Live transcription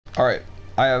Alright,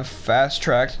 I have fast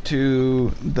tracked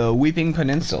to the Weeping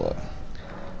Peninsula.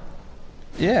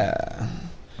 Yeah.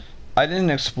 I didn't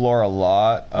explore a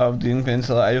lot of the Weeping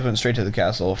Peninsula. I just went straight to the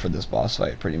castle for this boss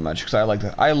fight, pretty much,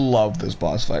 because I love this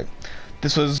boss fight.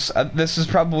 This is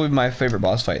probably my favorite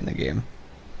boss fight in the game.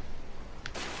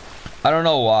 I don't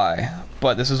know why,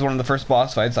 but this is one of the first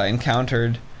boss fights I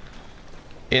encountered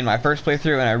in my first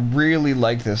playthrough, and I really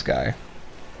like this guy.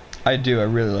 I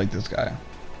really like this guy.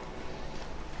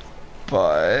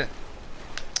 But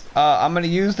I'm gonna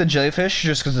use the Jellyfish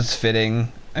just because it's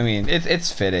fitting. I mean,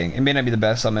 it's fitting. It may not be the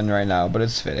best summon right now, but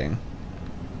it's fitting.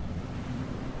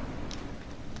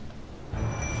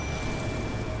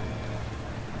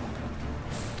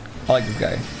 I like this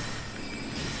guy.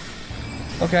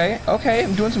 Okay,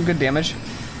 I'm doing some good damage.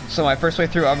 So my first way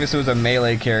through obviously was a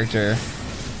melee character.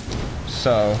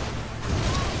 So,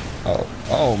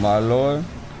 oh my lord.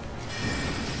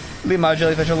 Leave my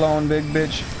Jellyfish alone, big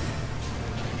bitch.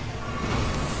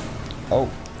 Oh.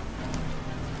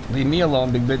 Leave me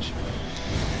alone, big bitch.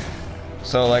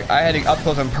 So, like, I had to get up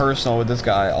close and personal with this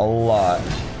guy a lot.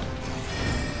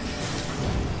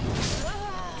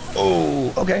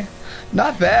 Oh, okay.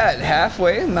 Not bad.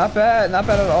 Halfway. Not bad. Not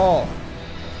bad at all.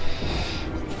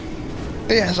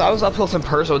 Yeah, so I was up close and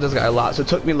personal with this guy a lot, so it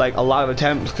took me, like, a lot of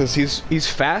attempts, because he's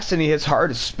fast and he hits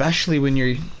hard, especially when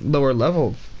you're lower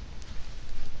level.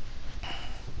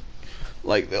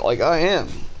 Like I am.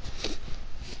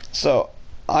 So,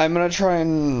 I'm gonna try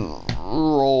and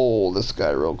roll this guy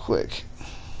real quick.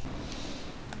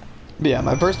 But yeah,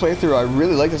 my first playthrough, I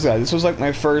really like this guy. This was like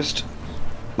my first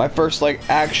like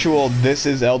actual this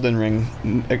is Elden Ring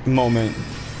moment.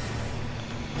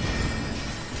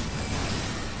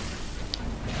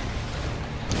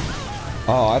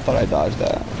 Oh, I thought I dodged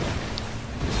that.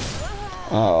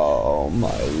 Oh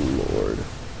my lord.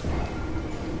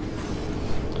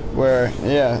 Where,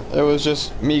 yeah, it was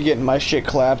just me getting my shit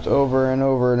clapped over and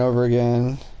over and over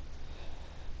again.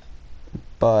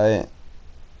 But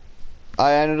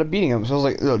I ended up beating him, so I was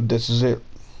like, oh, this is it.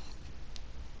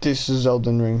 This is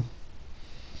Elden Ring.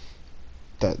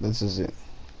 This is it.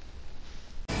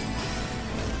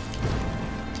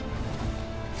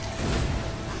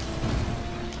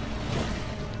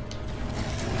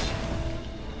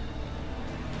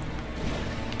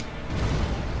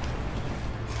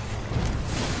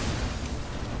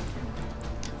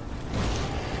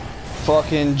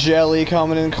 Fucking jelly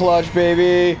coming in clutch,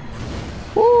 baby.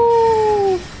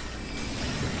 Woo!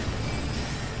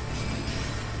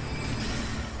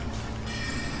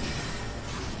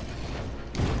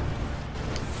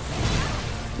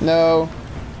 No.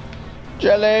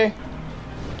 Jelly.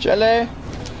 Jelly.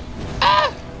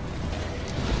 Ah!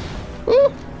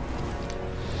 Woo!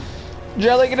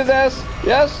 Jelly, get his ass.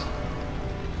 Yes.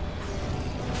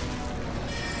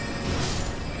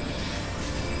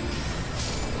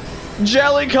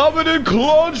 Jelly coming in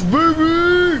clutch,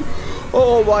 baby!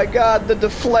 Oh my god, the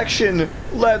deflection.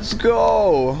 Let's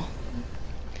go.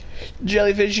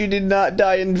 Jellyfish, you did not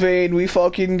die in vain. We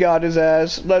fucking got his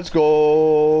ass. Let's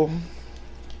go.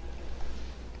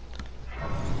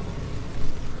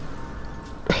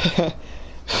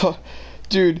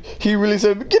 Dude, he really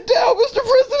said, get down, Mr.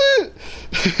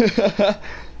 President!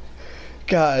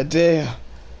 God damn.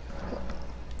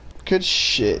 Good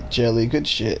shit, Jelly, good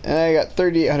shit. And I got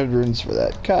 3,800 runes for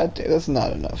that. God damn, that's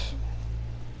not enough.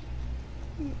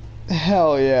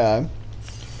 Hell yeah.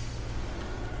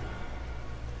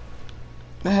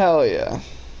 Hell yeah.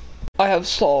 I have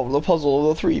solved the puzzle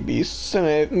of the 3 beasts, and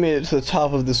I made it to the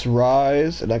top of this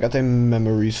rise, and I got a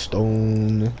memory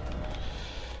stone.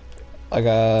 I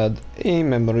got a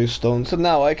memory stone, so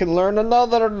now I can learn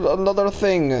another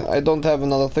thing. I don't have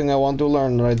another thing I want to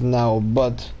learn right now,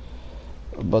 but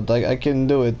I can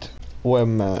do it.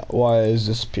 Why is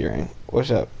this appearing? What's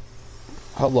up?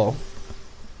 Hello.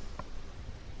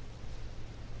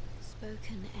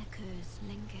 Spoken echoes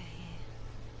linger here.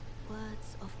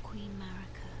 Words of Queen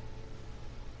Marika,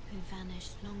 who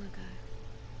vanished long ago.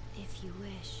 If you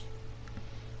wish,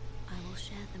 I will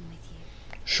share them with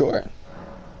you. Sure.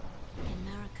 In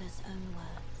Marika's own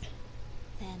words,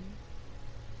 then,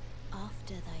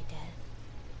 after thy death,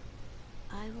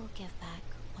 I will give back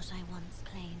what I once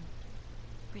claimed,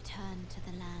 return to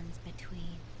the lands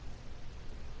between,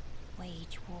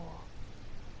 wage war,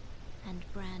 and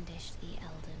brandish the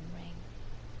Elden Ring,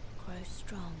 grow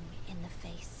strong in the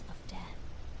face of death.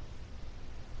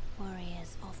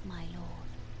 Warriors of my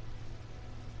lord,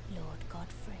 Lord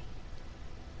Godfrey.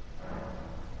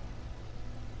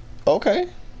 Okay.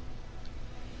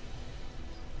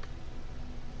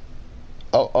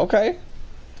 Oh, okay.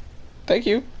 Thank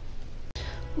you.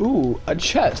 Ooh, a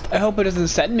chest. I hope it doesn't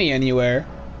send me anywhere.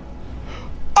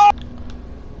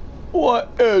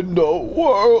 What in the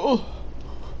world?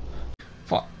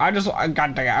 Fuck, I just want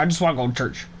to go to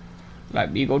church.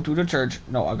 Let me go to the church.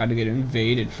 No, I gotta get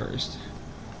invaded first.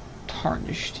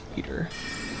 Tarnished eater.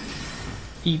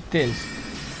 Eat this.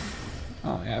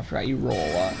 Oh yeah, I forgot you roll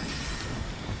a lot.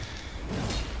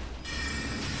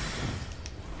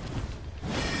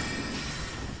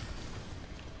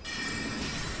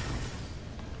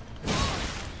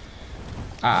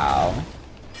 Ow.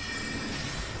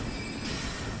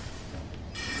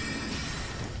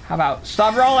 How about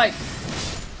stop rolling?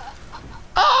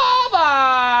 Oh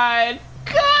my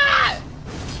god!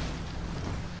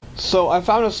 So I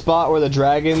found a spot where the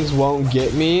dragons won't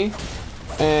get me,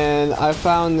 and I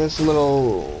found this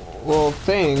little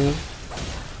thing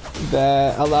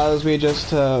that allows me just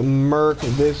to murk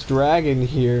this dragon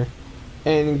here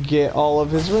and get all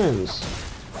of his runes.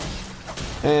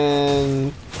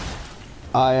 And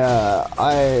I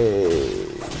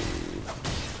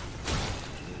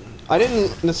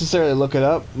didn't necessarily look it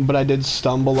up, but I did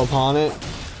stumble upon it.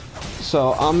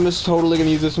 So I'm just totally gonna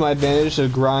use this to my advantage to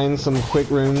grind some quick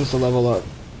runes to level up.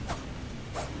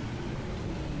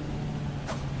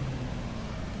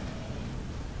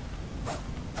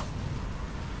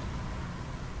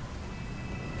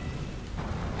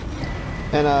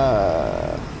 And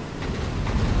I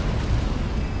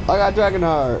got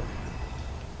Dragonheart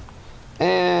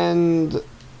and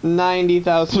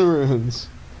 90,000 runes.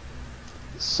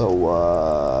 So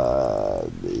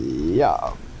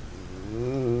yeah.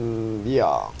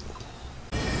 Yeah.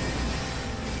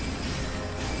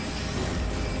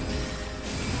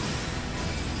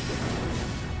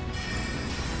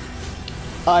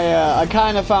 I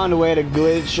kind of found a way to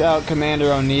glitch out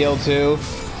Commander O'Neill too.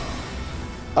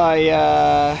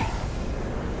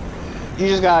 You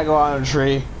just gotta go on a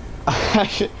tree.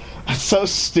 That's so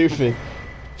stupid.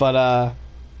 But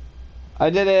I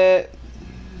did it.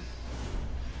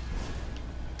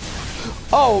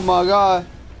 Oh my god.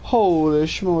 Holy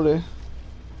schmoly.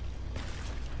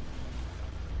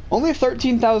 Only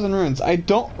 13,000 runes. I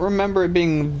don't remember it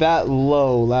being that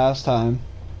low last time.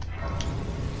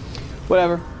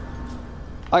 Whatever.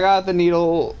 I got the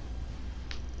needle.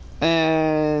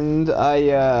 And oh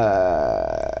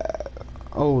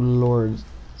lord.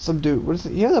 Some dude, what is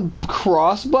it? He has a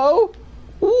crossbow?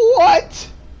 What?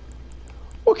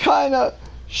 What kind of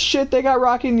shit they got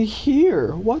rocking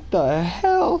here? What the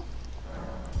hell?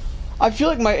 I feel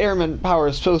like my airman power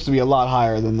is supposed to be a lot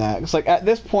higher than that. It's like at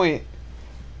this point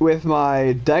with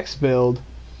my dex build,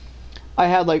 I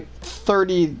had like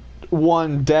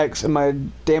 31 dex and my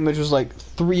damage was like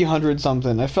 300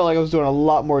 something. I felt like I was doing a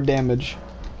lot more damage.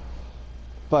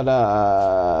 But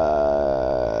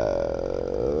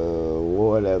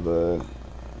whatever.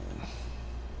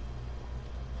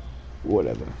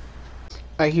 Whatever.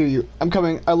 I hear you. I'm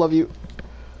coming. I love you.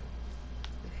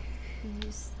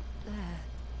 Who's there?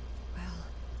 Well,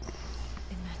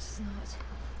 it matters not.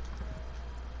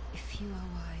 If you are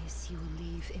wise, you will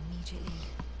leave immediately.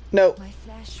 No. My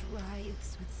flesh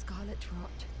writhes with scarlet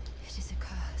rot. It is a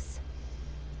curse.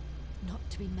 Not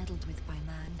to be meddled with by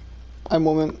man. I'm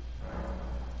woman.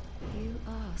 You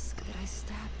ask that I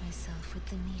stab myself with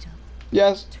the needle.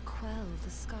 Yes. To quell the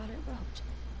scarlet rot.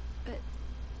 But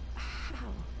how?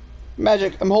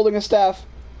 Magic. I'm holding a staff.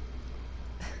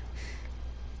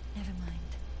 Never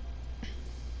mind.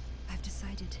 I've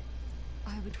decided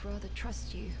I would rather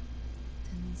trust you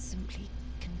than simply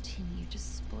continue to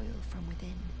spoil from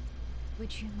within.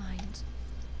 Would you mind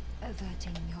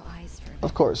averting your eyes for a minute?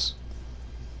 Of course.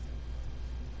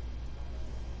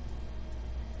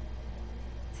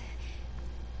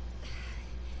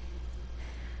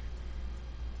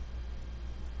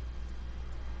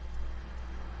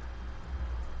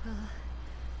 Well,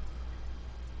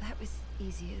 that was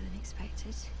easier than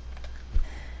expected.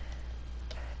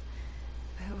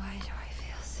 But why do I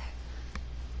feel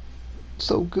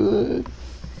So good.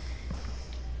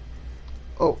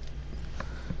 Oh.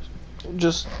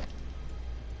 Just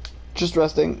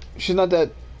resting. She's not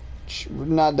dead.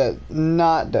 Not dead.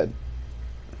 Not dead.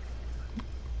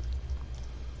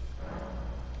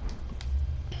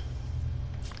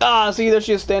 Ah, see, there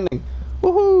she is standing.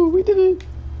 Woohoo, we did it.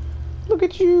 Look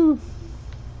at you.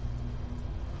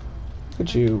 Look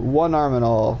at you. One arm and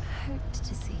all. hoped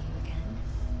to see you again.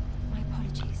 My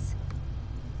apologies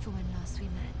for when last we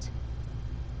met.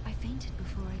 I fainted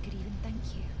before I could even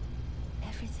thank you.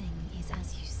 Everything is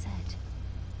as you said.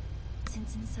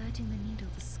 Since inserting the needle,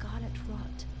 the scarlet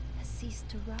rot has ceased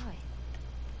to writhe.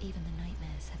 Even the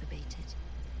nightmares have abated.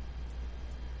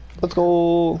 And Let's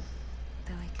go.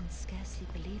 though I can scarcely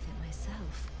believe it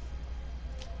myself,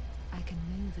 I can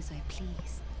move as I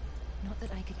please. Not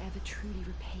that I could ever truly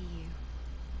repay you.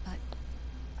 but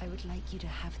I would like you to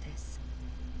have this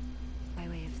by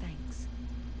way of thanks.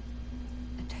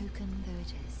 A token though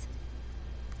it is.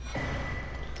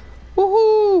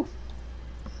 Woohoo!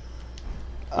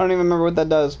 I don't even remember what that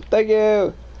does. Thank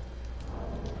you!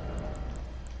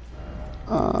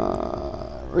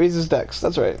 Raises dex,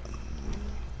 that's right.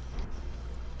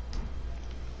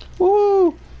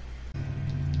 Woo!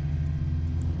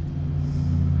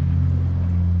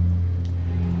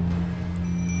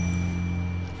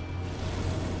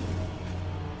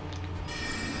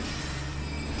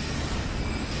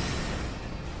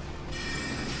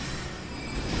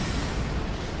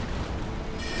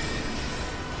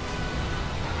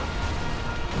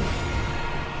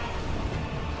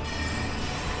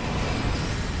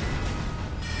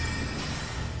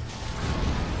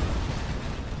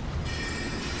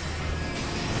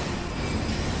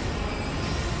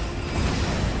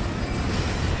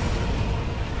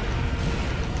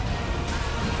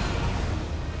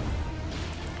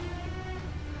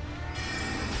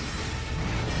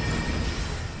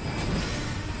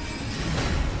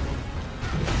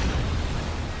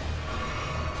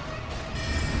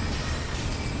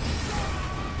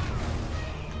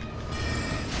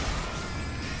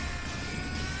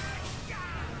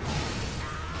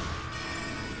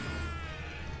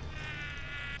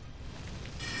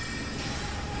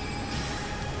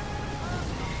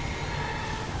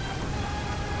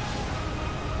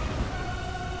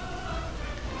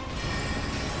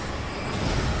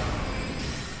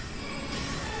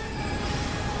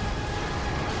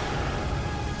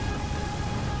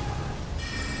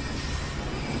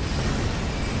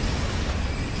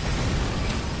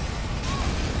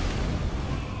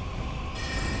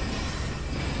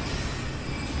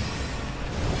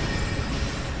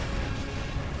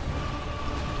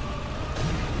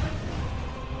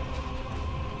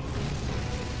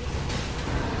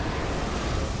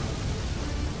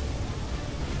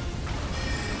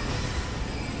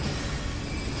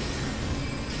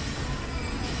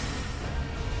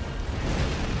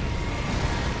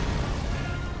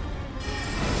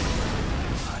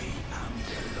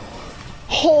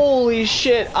 Holy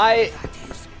shit, I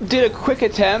did a quick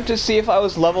attempt to see if I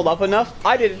was leveled up enough.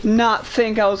 I did not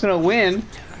think I was gonna win.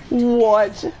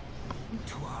 What? To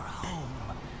our home,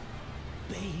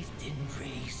 bathed in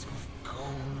rays of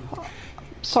gold.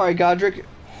 Sorry, Godric.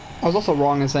 I was also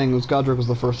wrong in saying it was Godric was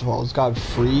the first of all. It was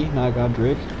Godfrey, not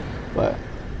Godric. But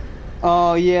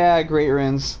oh yeah, Great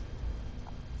Rins.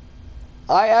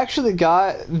 I actually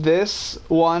got this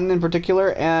one in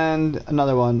particular and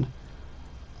another one.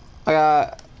 I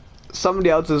got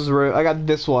somebody else's room. I got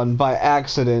this one by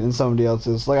accident in somebody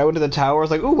else's. Like I went to the tower. I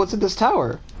was like, "Ooh, what's in this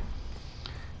tower?"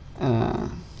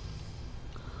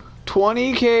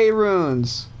 20k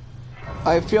runes.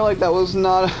 I feel like that was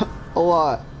not a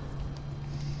lot.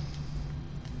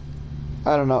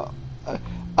 I don't know.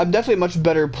 I'm definitely a much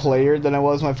better player than I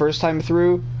was my first time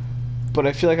through, but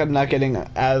I feel like I'm not getting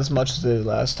as much as I did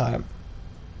last time.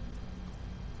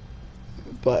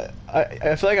 But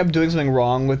I feel like I'm doing something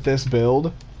wrong with this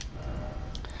build.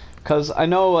 Cause I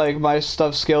know like my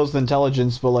stuff scales with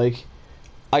intelligence, but like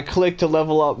I click to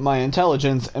level up my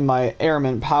intelligence and my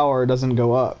airment power doesn't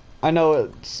go up. I know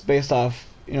it's based off,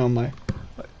 you know, my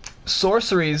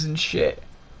sorceries and shit.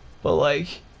 But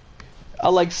like I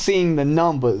like seeing the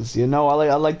numbers, you know?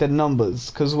 I like the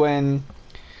numbers, cause when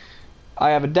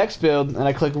I have a dex build and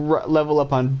I click level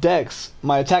up on dex,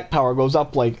 my attack power goes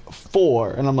up like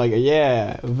 4 and I'm like,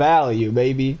 yeah, value,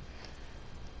 baby.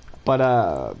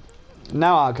 But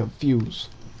now I'm confused.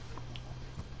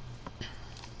 I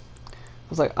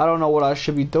was like, I don't know what I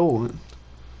should be doing.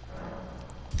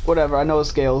 Whatever, I know it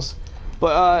scales.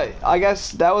 But I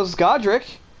guess that was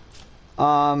Godric.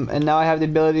 And now I have the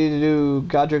ability to do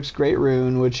Godric's Great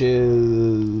Rune, which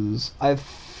is I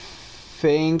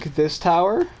think this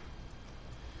tower.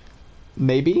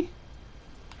 Maybe?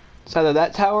 It's either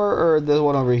that tower or the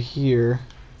one over here.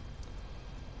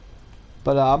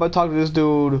 But I'm gonna talk to this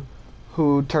dude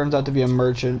who turns out to be a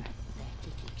merchant.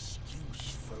 Pathetic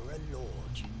excuse for a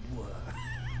lord you were.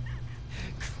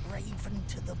 Craven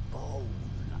to the bone.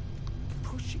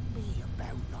 Pushing me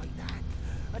about like that.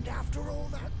 And after all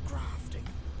that grafting,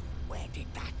 where did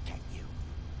that get you?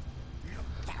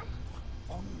 Look down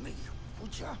on me,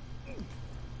 would ya?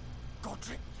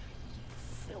 Godric, you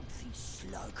filthy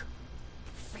slug.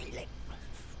 Feel it.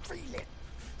 Feel it.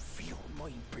 Feel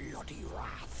my bloody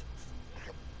wrath.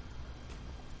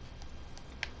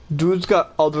 Dude's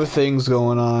got other things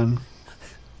going on.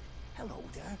 Hello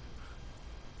there.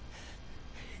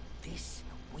 This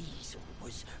weasel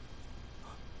was...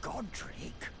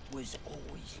 Godric was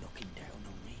always looking down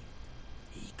on me.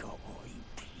 He got what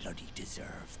he bloody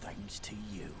deserve thanks to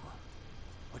you.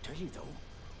 I tell you though,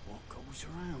 what goes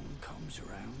around comes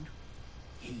around.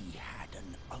 He had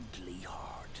an ugly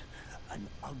heart, an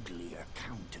uglier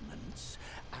countenance,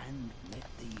 and met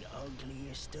the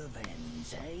ugliest of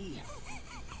ends, eh?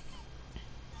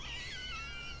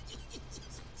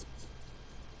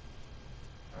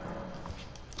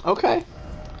 Okay.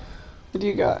 What do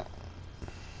you got?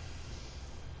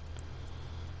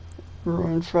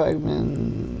 Ruined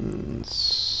fragments,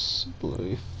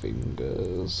 bloody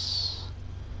fingers,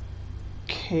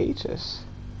 catus.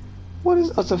 What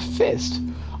is? That's a fist.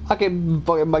 I can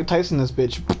fucking Mike Tyson this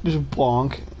bitch. Just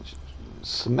bonk,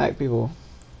 smack people.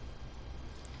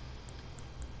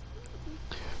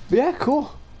 But yeah,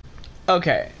 cool.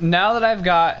 Okay, now that I've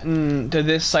gotten to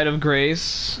this site of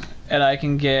grace and I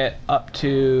can get up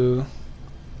to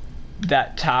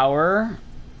that tower,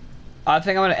 I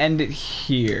think I'm gonna end it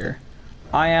here.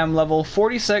 I am level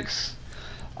 46.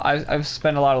 I've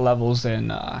spent a lot of levels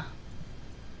in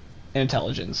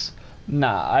intelligence.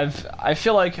 Nah, I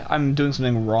feel like I'm doing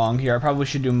something wrong here. I probably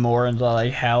should do more into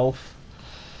like health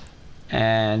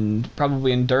and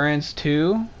probably endurance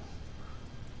too.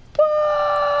 But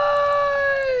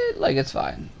like it's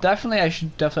fine. Definitely I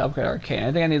should definitely upgrade arcane.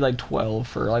 I think I need like 12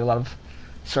 for like a lot of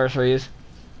sorceries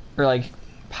or like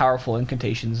powerful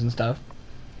incantations and stuff.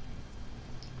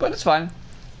 But it's fine.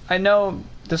 I know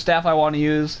the staff I want to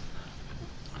use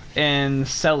in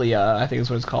Celia, I think is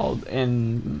what it's called,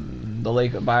 in the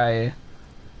lake by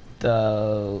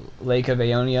the Lake of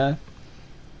Aeonia.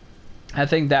 I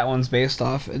think that one's based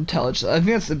off intelligence. I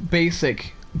think that's the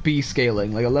basic B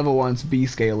scaling, like a level 1's B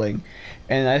scaling.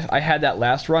 And I had that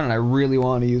last run and I really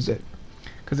want to use it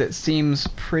because it seems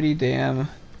pretty damn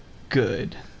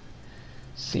good.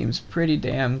 Seems pretty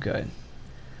damn good.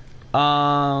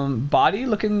 Body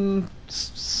looking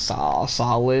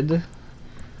solid.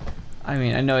 I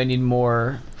mean, I know I need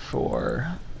more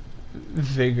for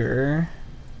vigor,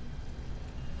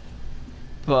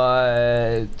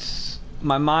 but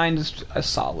my mind is a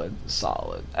solid.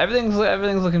 Everything's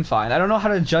looking fine. I don't know how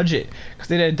to judge it because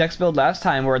they did a dex build last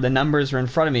time where the numbers are in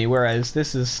front of me, whereas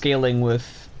this is scaling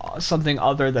with something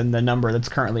other than the number that's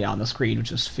currently on the screen,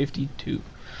 which is 52.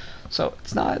 So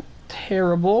it's not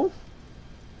terrible.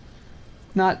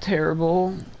 Not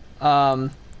terrible. I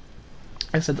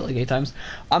said that like 8 times.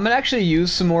 I'm gonna actually use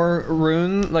some more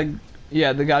rune, like,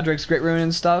 yeah, the Godric's Great Rune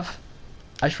and stuff.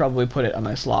 I should probably put it on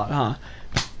my slot, huh?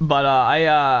 But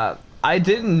I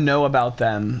didn't know about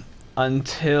them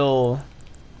until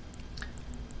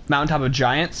Mountaintop of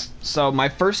Giants. So my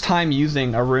first time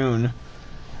using a rune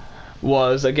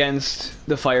was against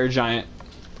the Fire Giant.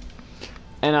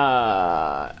 And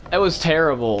it was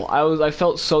terrible. I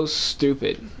felt so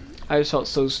stupid. I just felt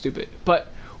so stupid. But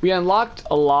we unlocked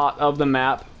a lot of the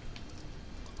map.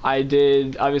 I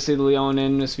did, obviously, the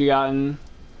Leonin, Misbegotten.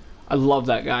 I love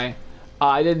that guy.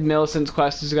 I did Millicent's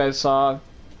quest, as you guys saw.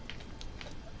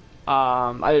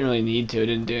 I didn't really need to. It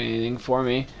didn't do anything for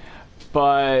me.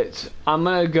 But I'm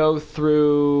going to go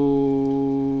through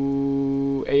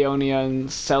Aeonia and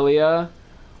Celia.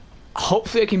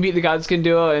 Hopefully I can beat the Godskin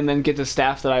duo and then get the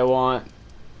staff that I want.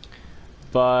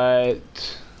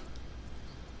 But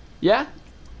yeah,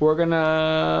 we're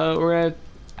gonna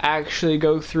actually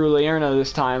go through Liurna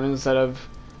this time instead of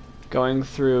going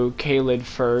through Caelid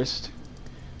first.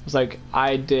 It's like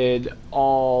I did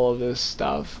all of this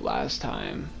stuff last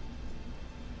time.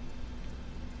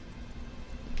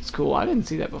 It's cool. I didn't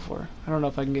see that before. I don't know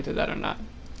if I can get to that or not.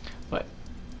 But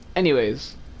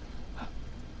anyways,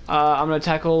 I'm gonna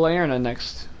tackle Liurna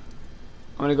next.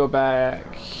 I'm gonna go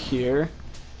back here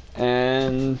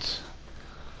and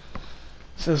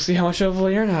so see how much of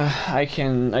Liurna I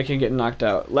can get knocked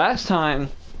out. Last time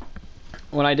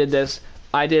when I did this,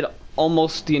 I did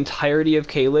almost the entirety of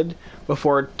Caelid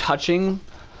before touching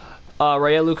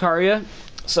Rhea Lucaria.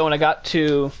 So when I got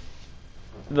to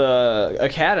the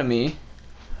academy,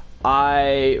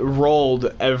 I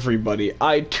rolled everybody.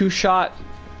 I two-shot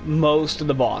most of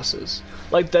the bosses.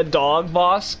 Like the dog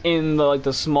boss in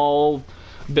the small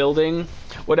building,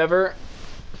 whatever.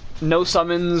 No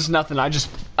summons, nothing.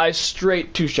 I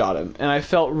straight two-shot him, and I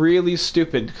felt really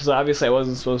stupid because obviously I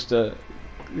wasn't supposed to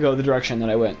go the direction that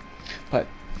I went. But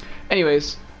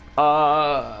anyways,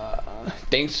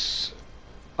 thanks.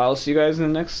 I'll see you guys in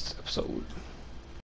the next episode.